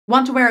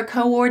Want to wear a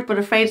co-ord but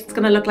afraid it's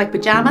going to look like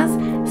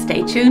pajamas?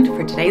 Stay tuned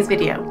for today's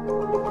video.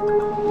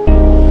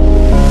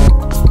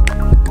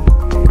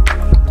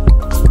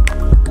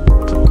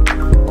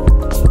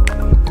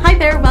 Hi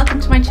there, welcome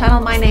to my channel.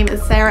 My name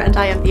is Sarah and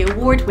I am the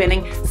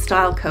award-winning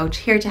style coach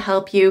here to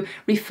help you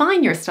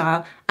refine your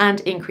style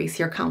and increase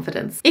your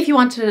confidence. If you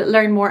want to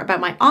learn more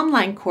about my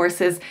online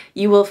courses,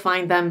 you will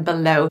find them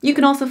below. You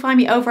can also find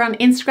me over on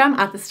Instagram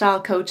at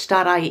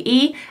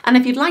thestylecoach.ie, and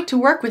if you'd like to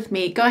work with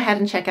me, go ahead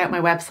and check out my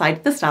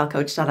website,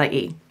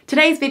 thestylecoach.ie.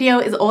 Today's video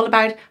is all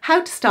about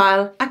how to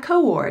style a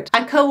co-ord.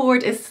 A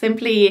co-ord is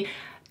simply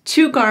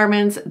two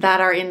garments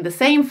that are in the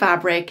same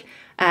fabric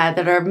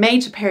that are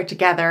made to pair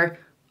together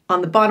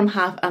on the bottom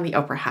half and the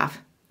upper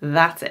half.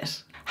 That's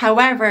it.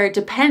 However,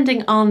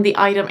 depending on the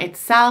item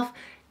itself,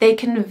 they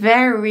can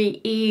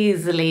very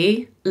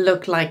easily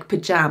look like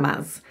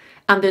pajamas.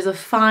 And there's a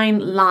fine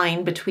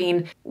line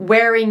between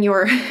wearing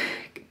your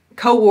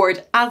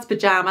co-ord as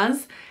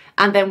pajamas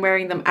and then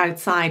wearing them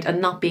outside and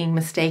not being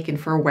mistaken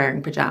for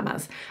wearing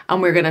pajamas.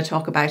 And we're going to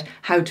talk about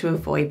how to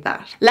avoid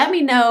that. Let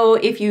me know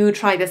if you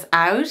try this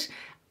out,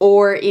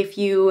 or if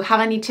you have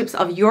any tips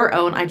of your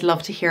own. I'd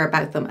love to hear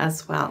about them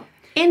as well.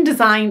 In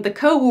design, the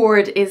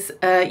co-ord is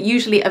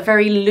usually a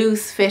very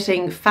loose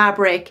fitting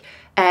fabric,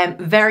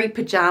 very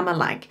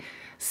pajama-like.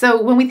 So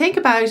when we think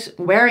about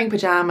wearing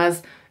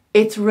pajamas,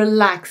 it's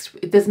relaxed.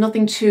 There's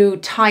nothing too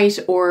tight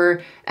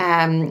or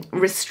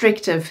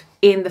restrictive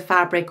in the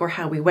fabric or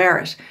how we wear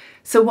it.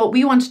 So what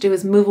we want to do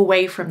is move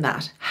away from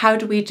that. How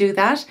do we do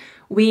that?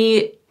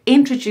 We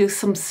introduce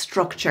some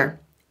structure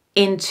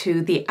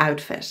into the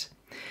outfit.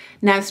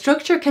 Now,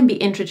 structure can be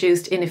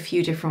introduced in a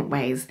few different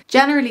ways.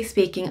 Generally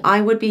speaking,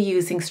 I would be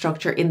using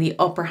structure in the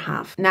upper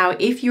half. Now,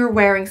 if you're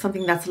wearing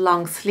something that's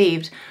long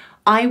sleeved,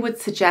 I would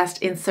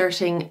suggest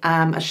inserting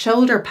a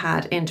shoulder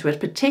pad into it,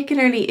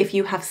 particularly if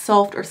you have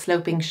soft or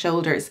sloping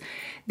shoulders.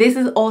 This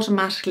is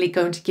automatically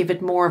going to give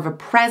it more of a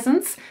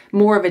presence,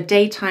 more of a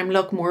daytime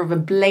look, more of a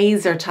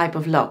blazer type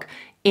of look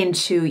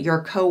into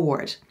your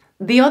co-ord.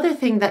 The other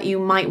thing that you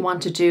might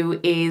want to do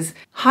is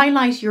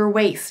highlight your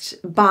waist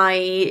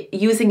by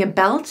using a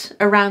belt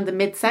around the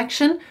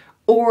midsection,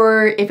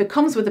 or if it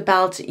comes with a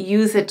belt,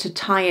 use it to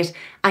tie it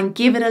and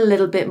give it a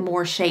little bit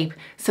more shape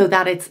so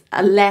that it's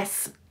a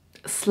less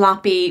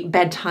sloppy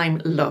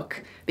bedtime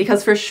look.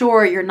 Because for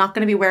sure, you're not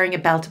going to be wearing a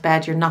belt to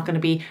bed, you're not going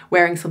to be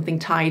wearing something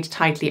tied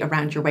tightly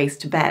around your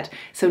waist to bed.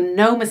 So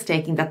no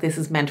mistaking that this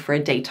is meant for a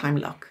daytime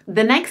look.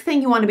 The next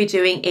thing you want to be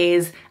doing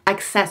is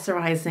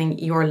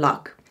accessorizing your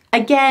look.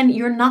 Again,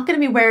 you're not going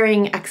to be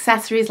wearing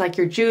accessories like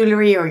your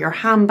jewelry or your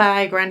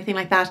handbag or anything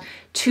like that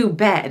to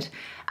bed.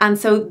 And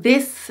so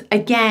this,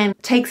 again,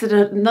 takes it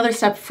another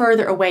step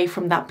further away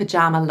from that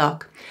pajama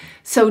look.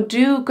 So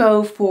do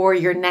go for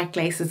your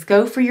necklaces,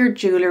 go for your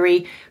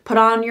jewelry, put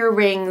on your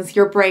rings,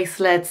 your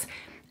bracelets,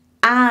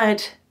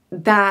 add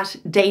that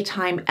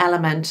daytime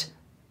element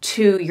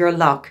to your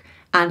look,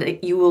 and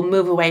you will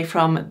move away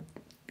from,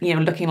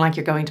 looking like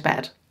you're going to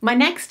bed. My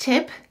next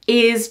tip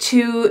is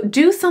to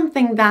do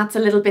something that's a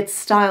little bit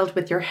styled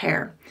with your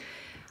hair.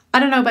 I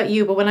don't know about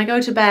you, but when I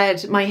go to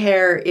bed, my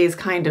hair is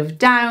kind of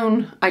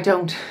down. I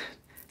don't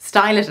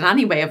style it in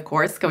any way, of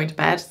course, going to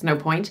bed, there's no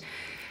point.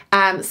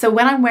 So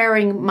when I'm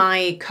wearing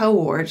my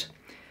co-ord,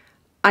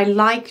 I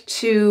like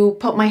to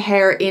put my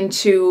hair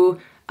into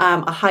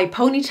a high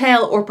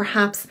ponytail, or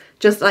perhaps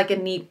just like a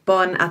neat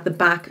bun at the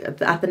back,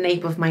 at the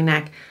nape of my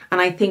neck. And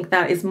I think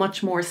that is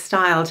much more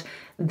styled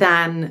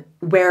than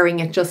wearing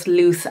it just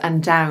loose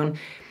and down.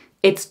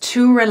 It's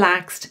too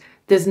relaxed.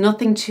 There's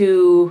nothing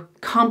to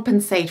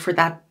compensate for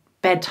that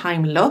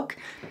bedtime look.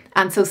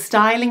 And so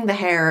styling the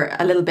hair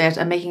a little bit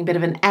and making a bit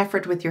of an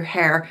effort with your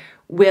hair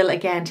will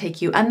again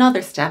take you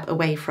another step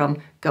away from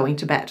going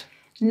to bed.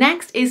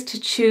 Next is to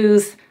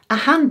choose a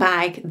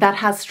handbag that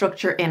has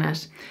structure in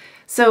it.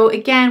 So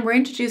again, we're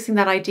introducing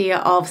that idea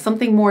of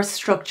something more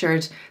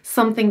structured,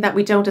 something that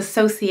we don't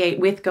associate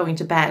with going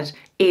to bed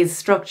is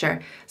structure.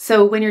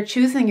 So when you're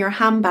choosing your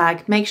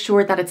handbag, make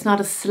sure that it's not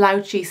a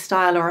slouchy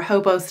style or a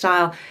hobo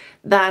style,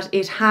 that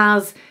it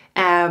has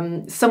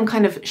some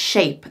kind of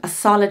shape, a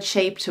solid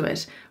shape to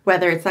it,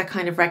 whether it's that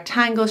kind of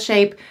rectangle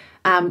shape,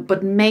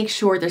 but make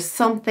sure there's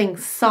something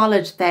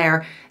solid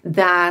there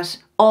that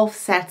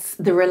offsets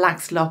the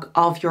relaxed look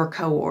of your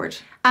co-ord.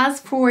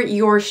 As for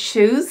your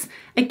shoes,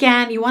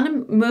 again, you want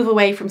to move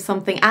away from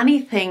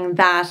anything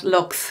that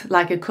looks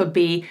like it could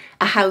be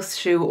a house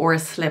shoe or a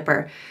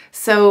slipper.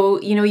 So,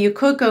 you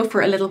could go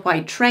for a little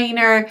white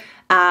trainer.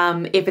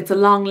 If it's a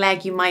long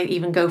leg, you might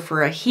even go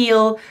for a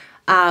heel,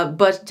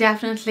 but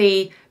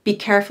definitely be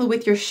careful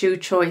with your shoe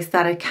choice,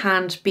 that it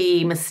can't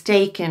be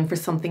mistaken for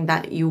something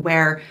that you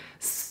wear,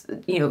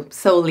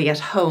 solely at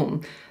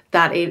home,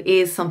 that it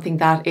is something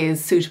that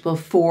is suitable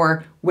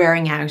for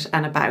wearing out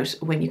and about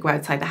when you go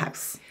outside the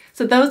house.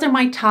 So those are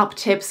my top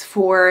tips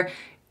for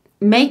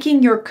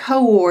making your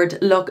co-ord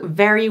look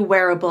very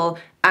wearable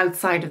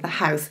outside of the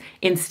house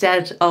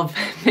instead of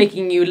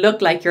making you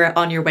look like you're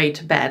on your way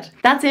to bed.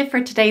 That's it for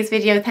today's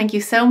video. Thank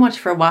you so much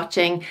for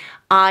watching.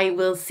 I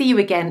will see you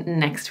again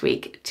next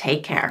week.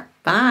 Take care.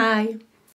 Bye.